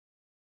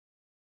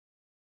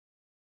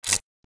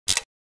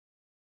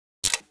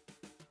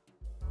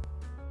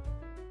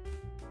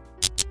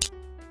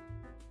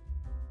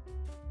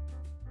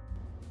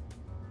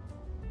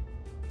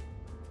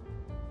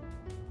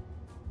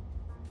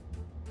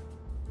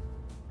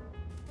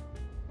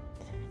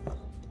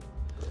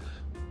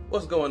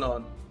What's going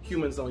on,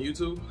 humans on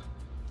YouTube?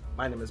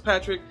 My name is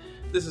Patrick.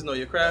 This is Know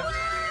Your Craft,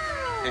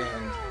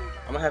 and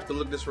I'm gonna have to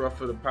look this rough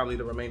for probably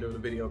the remainder of the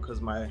video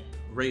because my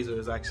razor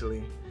is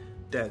actually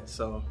dead.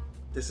 So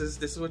this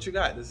is what you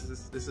got. This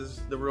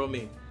is the real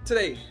me.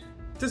 Today,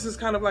 this is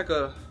kind of like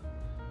a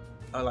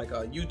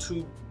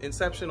YouTube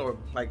inception, or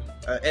like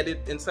a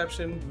edit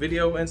inception,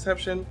 video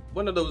inception,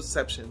 one of those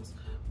inceptions,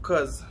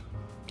 because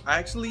I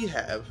actually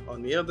have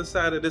on the other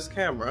side of this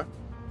camera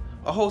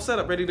a whole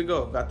setup ready to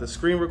go. Got the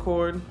screen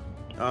record,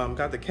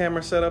 got the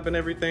camera set up and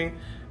everything,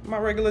 my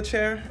regular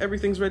chair,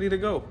 everything's ready to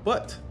go.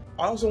 But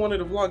I also wanted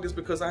to vlog this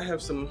because I have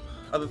some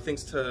other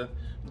things to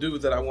do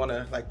that I want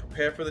to like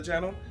prepare for the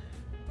channel.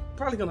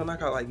 Probably gonna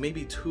knock out like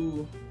maybe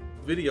 2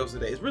 videos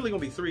today. It's really gonna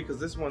be 3 because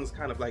this one's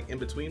kind of like in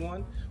between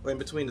one, or in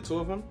between the 2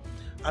 of them.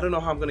 I don't know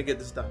how I'm gonna get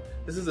this done.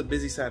 This is a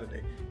busy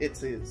Saturday.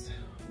 It is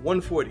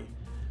 1:40,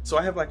 so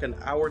I have like an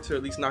hour to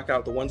at least knock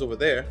out the ones over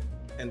there,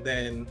 and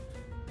then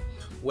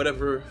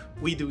whatever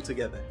we do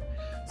together.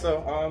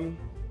 So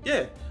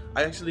yeah,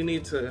 I actually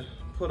need to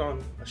put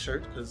on a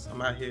shirt because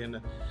I'm out here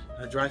in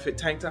a dry fit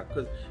tank top,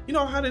 because you know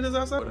how hot it is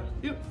outside.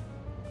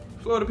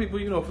 Florida people,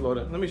 you know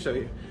Florida. Let me show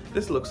you.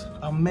 This looks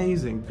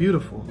amazing,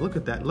 beautiful. Look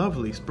at that,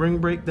 lovely. Spring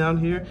break down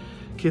here.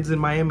 Kids in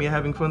Miami are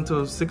having fun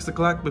till 6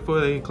 o'clock before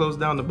they close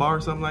down the bar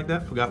or something like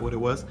that. Forgot what it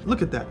was.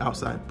 Look at that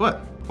outside, but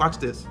watch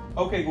this.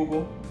 Okay,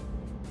 Google,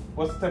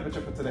 what's the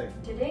temperature for today?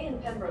 Today in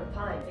Pembroke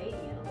Pines, 80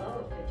 and a low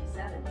of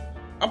 57.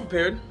 I'm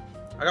prepared.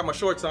 I got my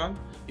shorts on.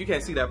 You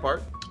can't see that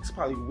part. It's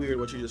probably weird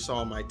what you just saw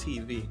on my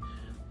TV,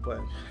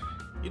 but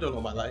you don't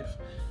know my life.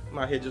 I'm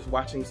out here just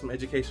watching some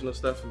educational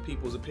stuff and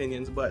people's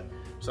opinions, but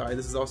sorry,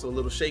 this is also a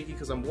little shaky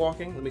because I'm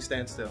walking. Let me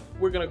stand still.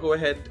 We're gonna go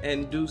ahead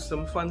and do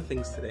some fun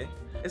things today.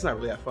 It's not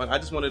really that fun. I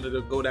just wanted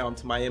to go down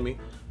to Miami,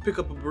 pick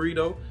up a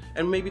burrito,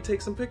 and maybe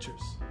take some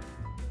pictures.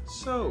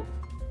 So,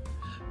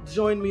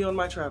 join me on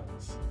my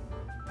travels.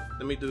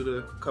 Let me do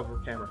the cover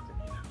camera thing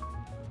now.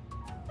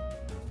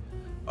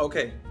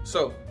 Okay,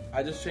 so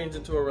I just changed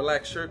into a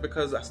relaxed shirt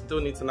because I still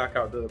need to knock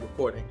out the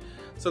recording.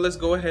 So let's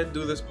go ahead and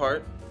do this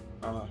part.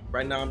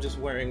 Right now I'm just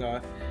wearing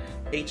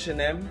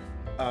H&M.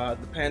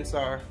 The pants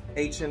are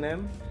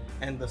H&M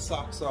and the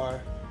socks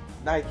are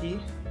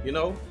Nike, you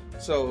know?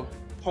 So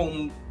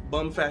home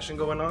bum fashion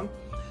going on.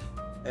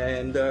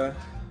 And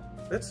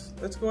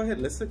let's go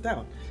ahead, let's sit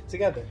down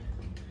together.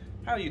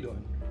 How are you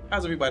doing?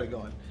 How's everybody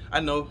going? I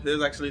know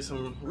there's actually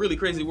some really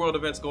crazy world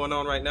events going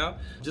on right now.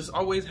 Just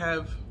always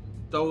have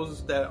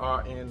those that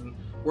are in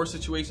worse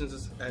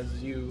situations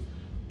as you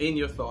in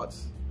your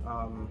thoughts.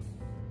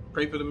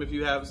 Pray for them if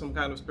you have some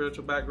kind of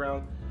spiritual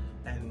background,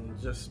 and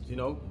just, you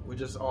know, we're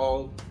just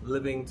all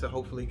living to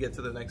hopefully get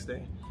to the next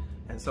day.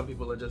 And some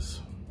people are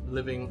just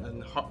living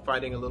and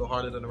fighting a little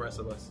harder than the rest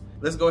of us.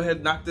 Let's go ahead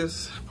and knock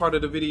this part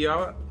of the video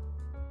out.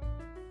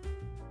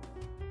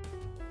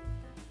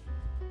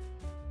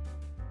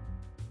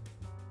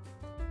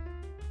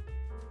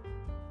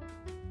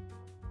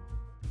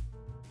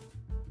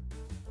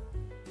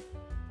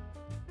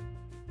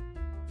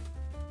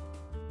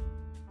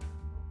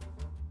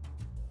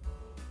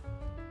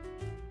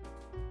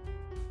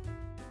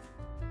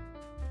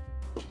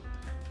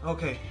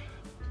 Okay,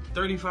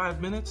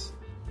 35 minutes.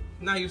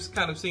 Now you've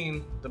kind of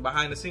seen the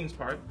behind the scenes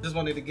part. Just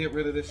wanted to get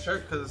rid of this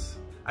shirt because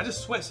I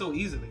just sweat so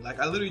easily. Like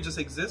I literally just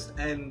exist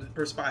and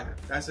perspire.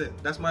 That's it.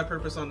 That's my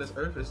purpose on this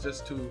earth, is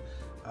just to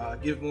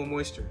give more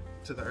moisture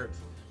to the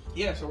earth.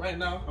 Yeah, so right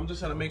now I'm just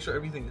trying to make sure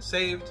everything is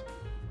saved.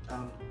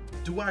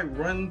 Do I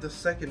run the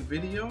second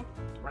video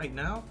right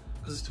now?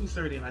 Because it's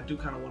 2:30 and I do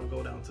kind of want to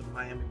go down to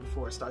Miami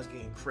before it starts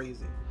getting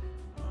crazy.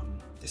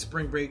 It's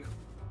spring break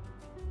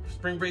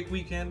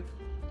weekend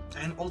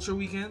and ultra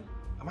weekend.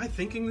 Am I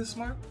thinking this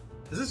smart?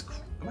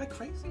 Am I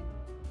crazy?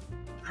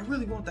 I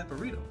really want that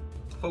burrito.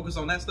 Focus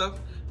on that stuff,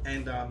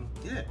 and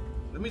yeah,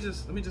 let me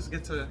just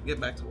get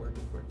back to work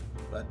real quick.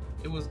 But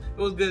it was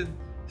good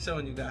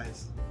showing you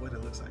guys what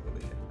it looks like over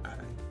here. All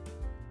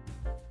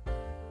right.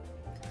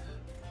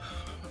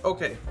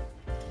 Okay,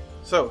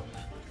 so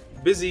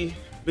busy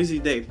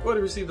day. Already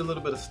received a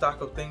little bit of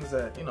stock of things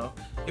that, you know,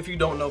 if you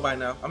don't know by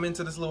now, I'm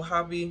into this little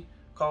hobby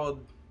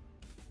called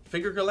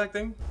figure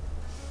collecting.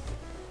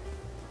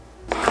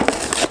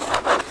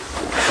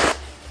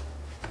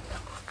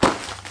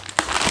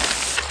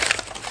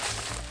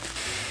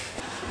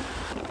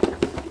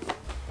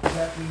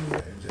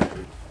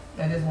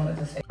 That is one of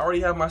the same. I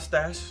already have my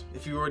stash.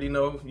 If you already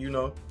know, you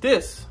know.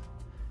 This,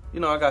 you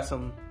know, I got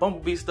some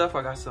Bumblebee stuff.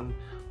 I got some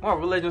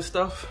Marvel Legends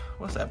stuff.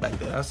 What's that back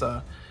there? That's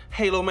a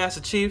Halo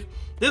Master Chief.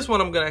 This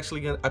one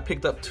I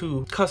picked up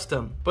 2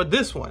 custom. But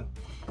this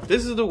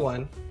is the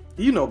one.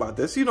 You know about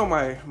this. You know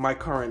my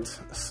current.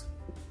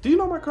 Do you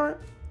know my current?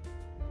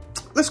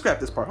 Let's scrap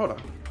this part. Hold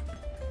on.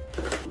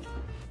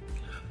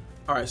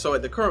 All right. So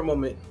at the current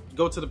moment,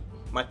 go to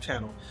my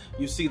channel.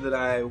 You see that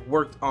I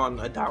worked on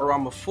a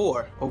diorama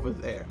 4 over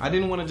there. I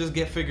didn't want to just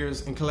get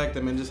figures and collect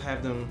them and just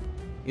have them,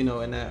 you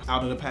know, in that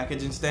out of the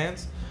packaging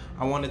stance.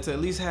 I wanted to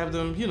at least have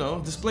them, you know,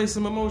 display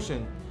some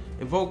emotion,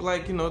 evoke,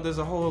 like, you know, there's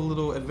a whole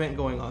little event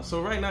going on.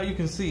 So right now you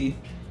can see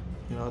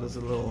You know, there's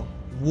a little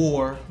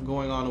war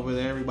going on over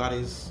there.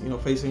 Everybody's, you know,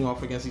 facing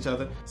off against each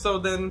other. So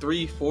then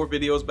 3-4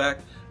 videos back,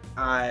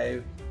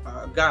 I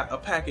got a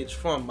package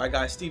from my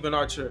guy Steven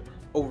Archer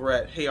over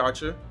at Hey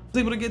Archer. I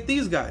was able to get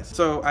these guys.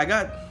 So I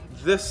got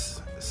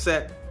this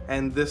set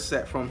and this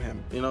set from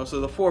him, you know, so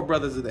the 4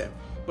 brothers are there.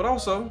 But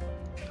also,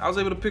 I was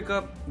able to pick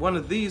up one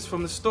of these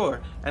from the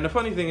store. And the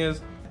funny thing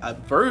is, a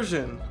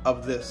version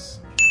of this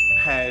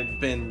had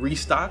been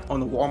restocked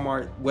on the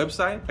Walmart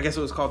website. I guess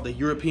it was called the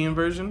European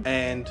version.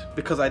 And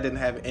because I didn't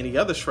have any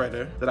other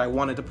shredder that I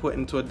wanted to put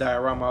into a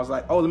diorama, I was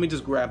like, oh, let me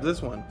just grab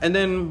this one. And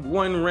then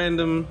one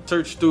random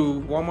search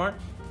through Walmart,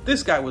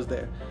 this guy was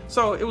there.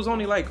 So it was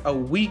only like a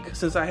week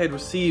since I had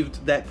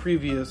received that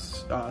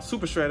previous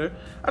super shredder.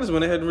 I just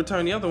went ahead and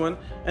returned the other one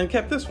and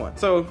kept this one.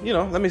 So, you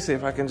know, let me see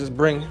if I can just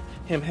bring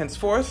him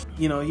henceforth.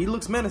 You know, he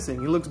looks menacing,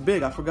 he looks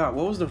big. I forgot,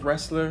 what was the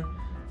wrestler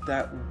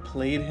that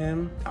played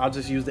him? I'll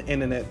just use the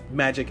internet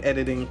magic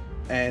editing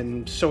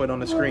and show it on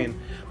the screen.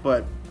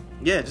 But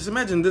yeah, just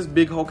imagine this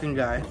big hulking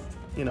guy,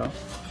 you know,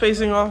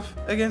 facing off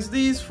against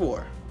these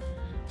 4.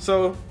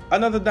 So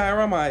another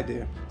diorama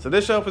idea. So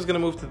this shelf is gonna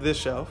move to this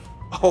shelf.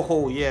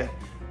 Oh yeah,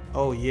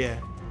 oh yeah,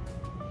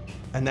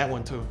 and that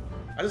one too.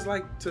 I just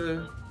like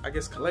to, I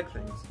guess, collect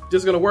things.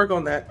 Just gonna work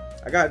on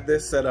that. I got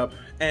this set up,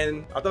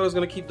 and I thought I was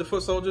gonna keep the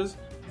foot soldiers.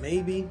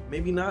 Maybe,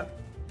 maybe not.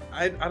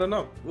 I don't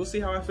know. We'll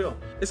see how I feel.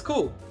 It's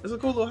cool. It's a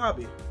cool little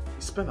hobby. You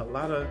spend a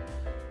lot of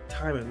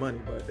time and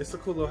money, but it's a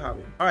cool little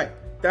hobby. All right,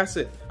 that's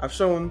it. I've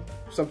shown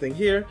something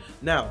here.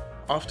 Now,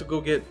 off to go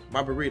get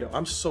my burrito.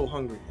 I'm so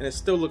hungry, and it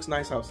still looks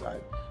nice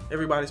outside.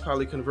 Everybody's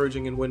probably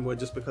converging in Wynwood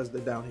just because they're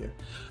down here.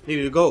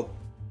 Need to go.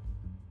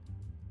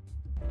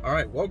 All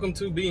right, welcome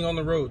to being on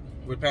the road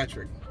with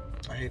Patrick.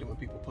 I hate it when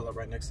people pull up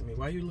right next to me.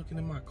 Why are you looking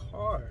in my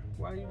car?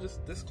 Why are you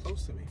just this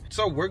close to me?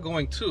 So we're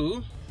going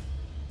to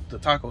the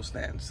taco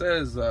stand. It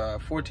says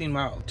 14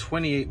 miles,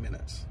 28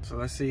 minutes. So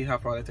let's see how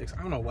far that takes. I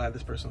don't know why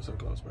this person's so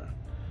close, bro.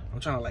 I'm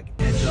trying to like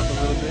edge up a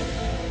little bit.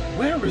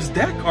 Where is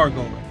that car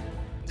going?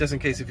 Just in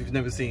case if you've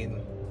never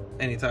seen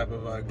any type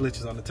of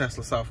glitches on the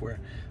Tesla software,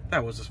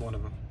 that was just one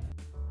of them.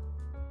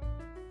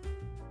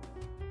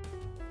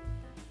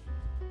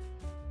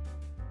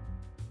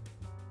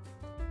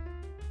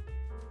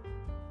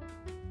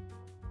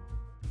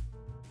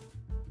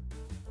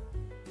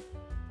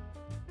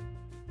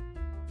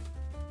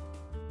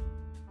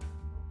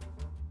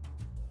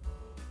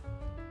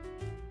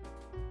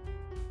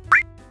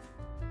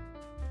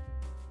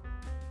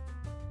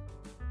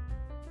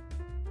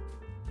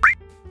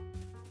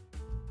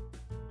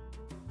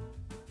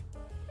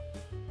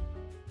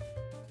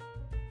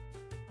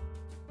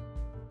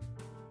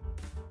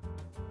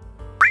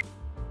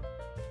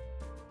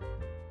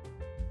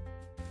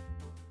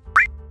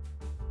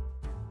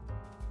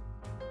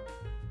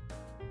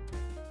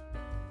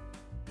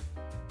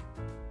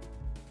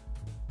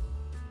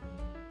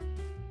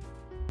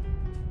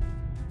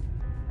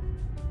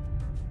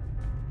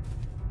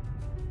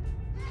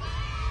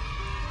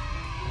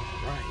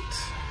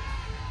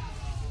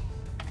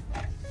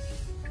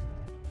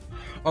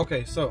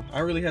 Okay, so I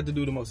really had to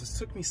do the most. It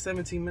took me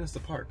 17 minutes to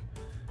park.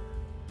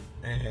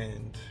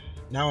 And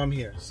now I'm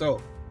here.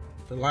 So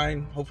the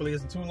line hopefully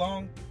isn't too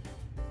long.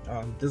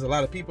 There's a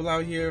lot of people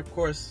out here, of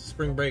course,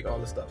 spring break, all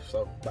this stuff.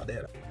 So about to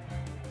head up.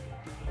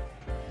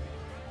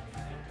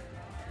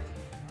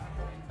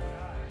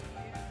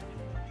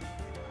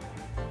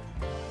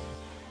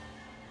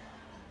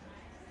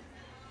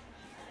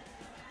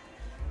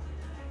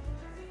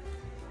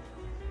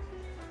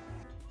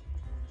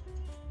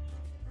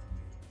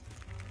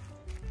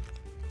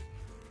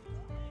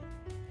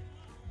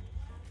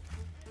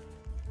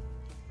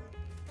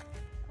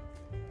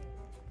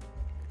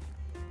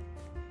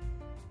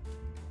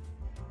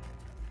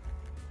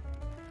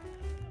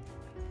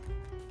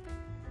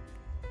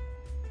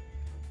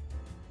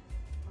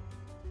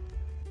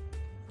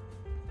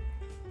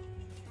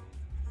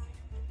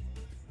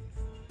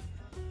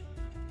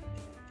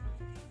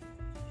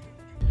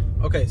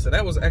 Okay, so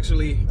that was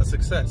actually a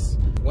success.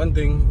 One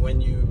thing, when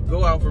you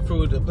go out for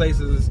food at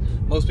places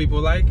most people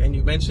like and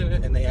you mention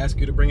it and they ask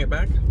you to bring it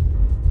back,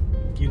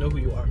 you know who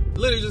you are.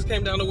 Literally just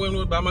came down to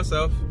Wynwood by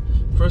myself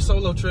for a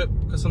solo trip,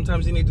 because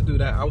sometimes you need to do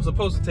that. I was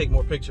supposed to take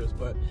more pictures,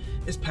 but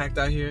it's packed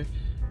out here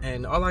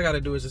and all I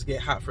gotta do is just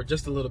get hot for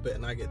just a little bit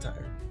and I get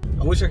tired.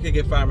 I wish I could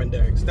get Fireman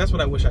Derek's. That's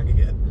what I wish I could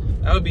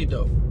get. That would be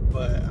dope.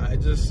 But I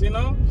just, you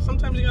know,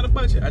 sometimes you gotta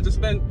budget. I just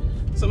spent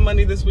some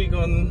money this week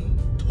on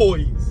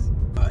toys.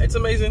 It's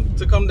amazing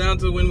to come down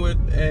to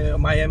Wynwood,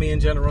 Miami in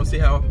general, see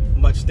how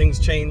much things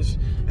change,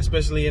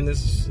 especially in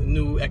this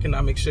new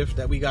economic shift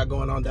that we got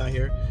going on down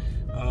here.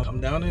 Come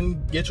down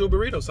and get you a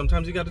burrito.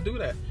 Sometimes you got to do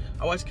that.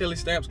 I watch Kelly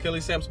Stamps.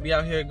 Kelly Stamps be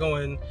out here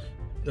going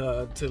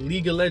to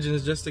League of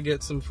Legends just to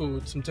get some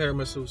food, some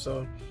tiramisu.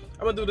 So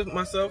I'm gonna do this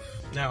myself.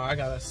 Now I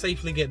gotta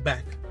safely get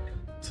back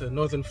to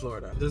Northern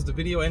Florida. Does the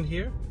video end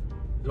here?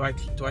 Do I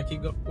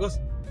keep going?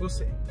 We'll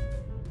see.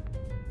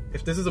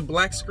 If this is a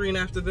black screen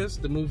after this,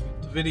 the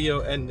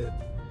video ended.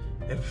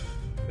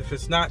 If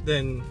it's not,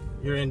 then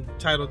you're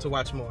entitled to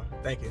watch more.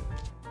 Thank you.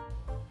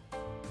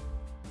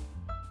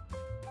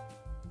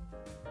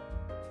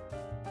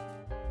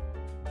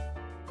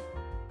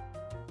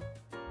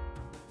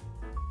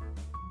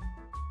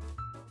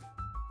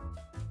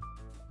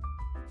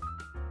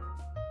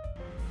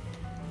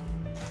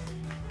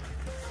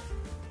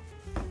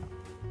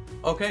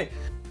 Okay,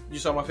 you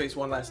saw my face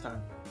one last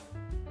time.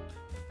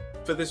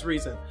 For this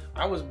reason,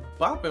 I was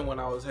bopping when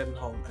I was heading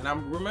home, and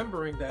I'm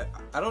remembering that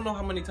I don't know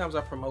how many times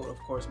I promote, of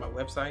course, my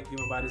website,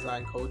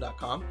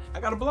 humanbodysdesignco.com. I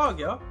got a blog,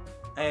 y'all,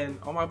 and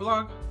on my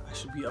blog, I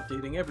should be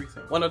updating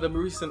everything. One of the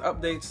recent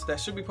updates that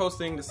should be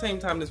posting the same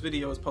time this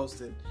video is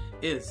posted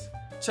is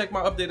check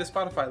my updated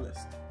Spotify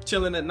list.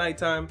 Chilling at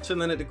nighttime,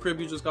 chilling at the crib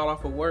you just got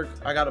off of work.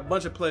 I got a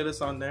bunch of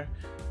playlists on there.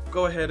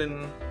 Go ahead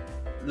and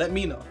let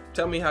me know.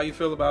 Tell me how you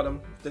feel about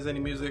them. If there's any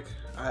music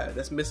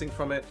that's missing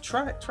from it,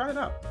 try it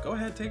out. Go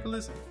ahead, take a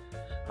listen.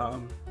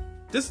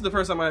 This is the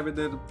first time I ever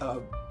did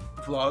a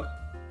vlog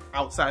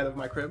outside of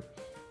my crib,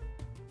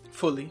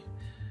 fully,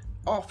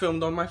 all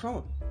filmed on my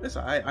phone. It's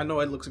alright. I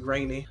know it looks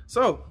grainy.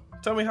 So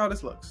tell me how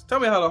this looks. Tell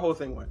me how the whole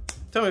thing went.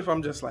 Tell me if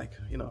I'm just like,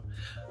 you know,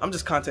 I'm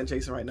just content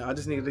chasing right now. I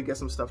just needed to get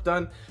some stuff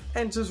done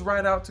and just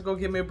ride out to go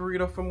get me a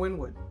burrito from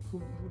Wynwood.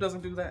 Who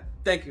doesn't do that?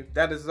 Thank you.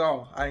 That is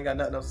all. I ain't got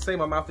nothing else to say.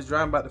 My mouth is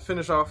dry. I'm about to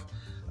finish off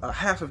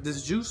half of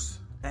this juice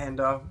and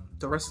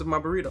the rest of my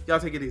burrito. Y'all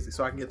take it easy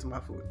so I can get to my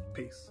food.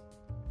 Peace.